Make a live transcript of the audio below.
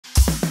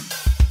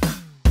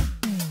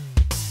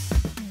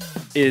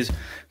is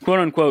quote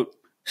unquote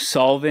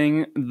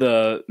solving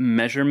the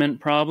measurement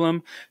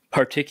problem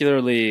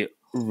particularly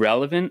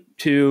relevant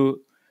to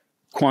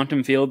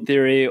quantum field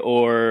theory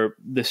or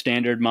the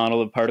standard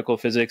model of particle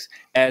physics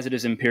as it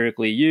is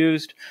empirically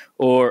used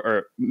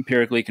or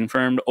empirically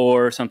confirmed,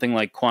 or something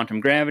like quantum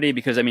gravity?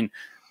 Because, I mean,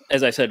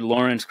 as I said,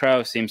 Lawrence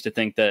Krauss seems to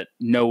think that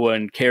no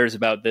one cares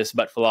about this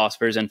but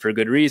philosophers, and for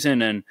good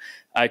reason. And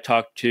I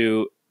talked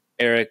to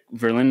Eric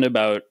Verlinde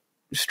about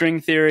string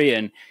theory,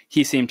 and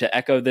he seemed to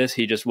echo this.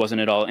 He just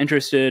wasn't at all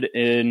interested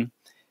in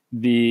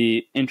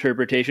the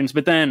interpretations.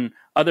 But then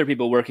other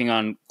people working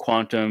on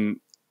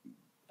quantum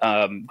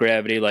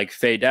gravity, like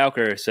Faye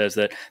Dowker, says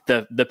that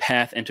the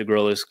path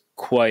integral is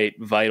quite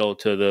vital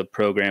to the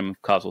program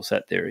of causal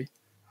set theory.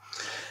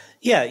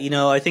 Yeah,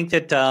 I think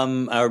that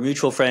our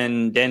mutual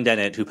friend Dan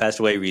Dennett, who passed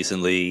away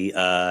recently,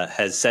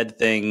 has said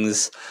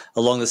things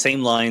along the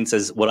same lines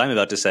as what I'm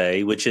about to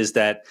say, which is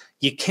that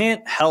you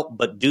can't help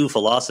but do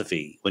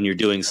philosophy when you're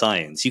doing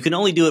science. You can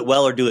only do it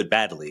well or do it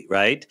badly,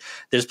 right?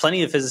 There's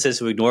plenty of physicists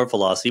who ignore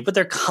philosophy, but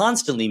they're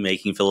constantly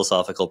making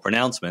philosophical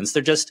pronouncements.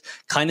 They're just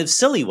kind of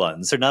silly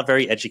ones. They're not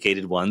very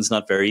educated ones,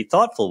 not very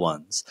thoughtful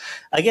ones.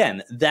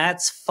 Again,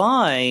 that's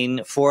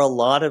fine for a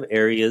lot of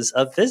areas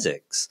of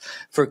physics.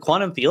 For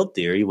quantum field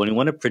theory, when you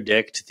want to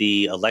predict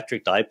the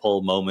electric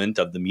dipole moment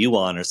of the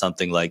muon or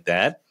something like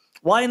that,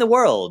 why in the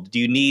world do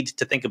you need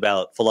to think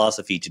about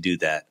philosophy to do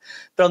that?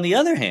 But on the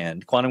other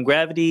hand, quantum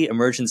gravity,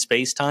 emergent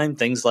space-time,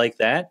 things like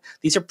that,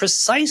 these are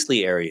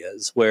precisely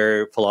areas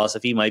where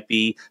philosophy might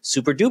be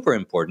super duper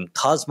important.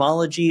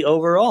 Cosmology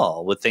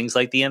overall, with things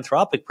like the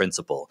anthropic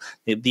principle.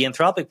 The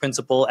anthropic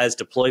principle, as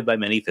deployed by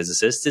many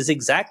physicists, is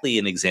exactly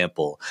an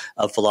example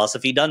of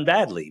philosophy done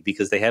badly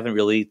because they haven't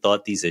really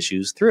thought these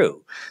issues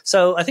through.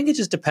 So I think it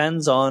just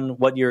depends on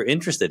what you're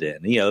interested in.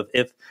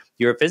 If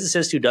you're a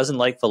physicist who doesn't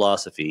like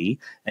philosophy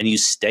and you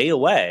stay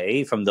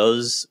away from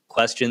those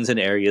questions and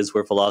areas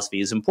where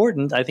philosophy is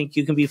important, I think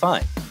you can be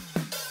fine.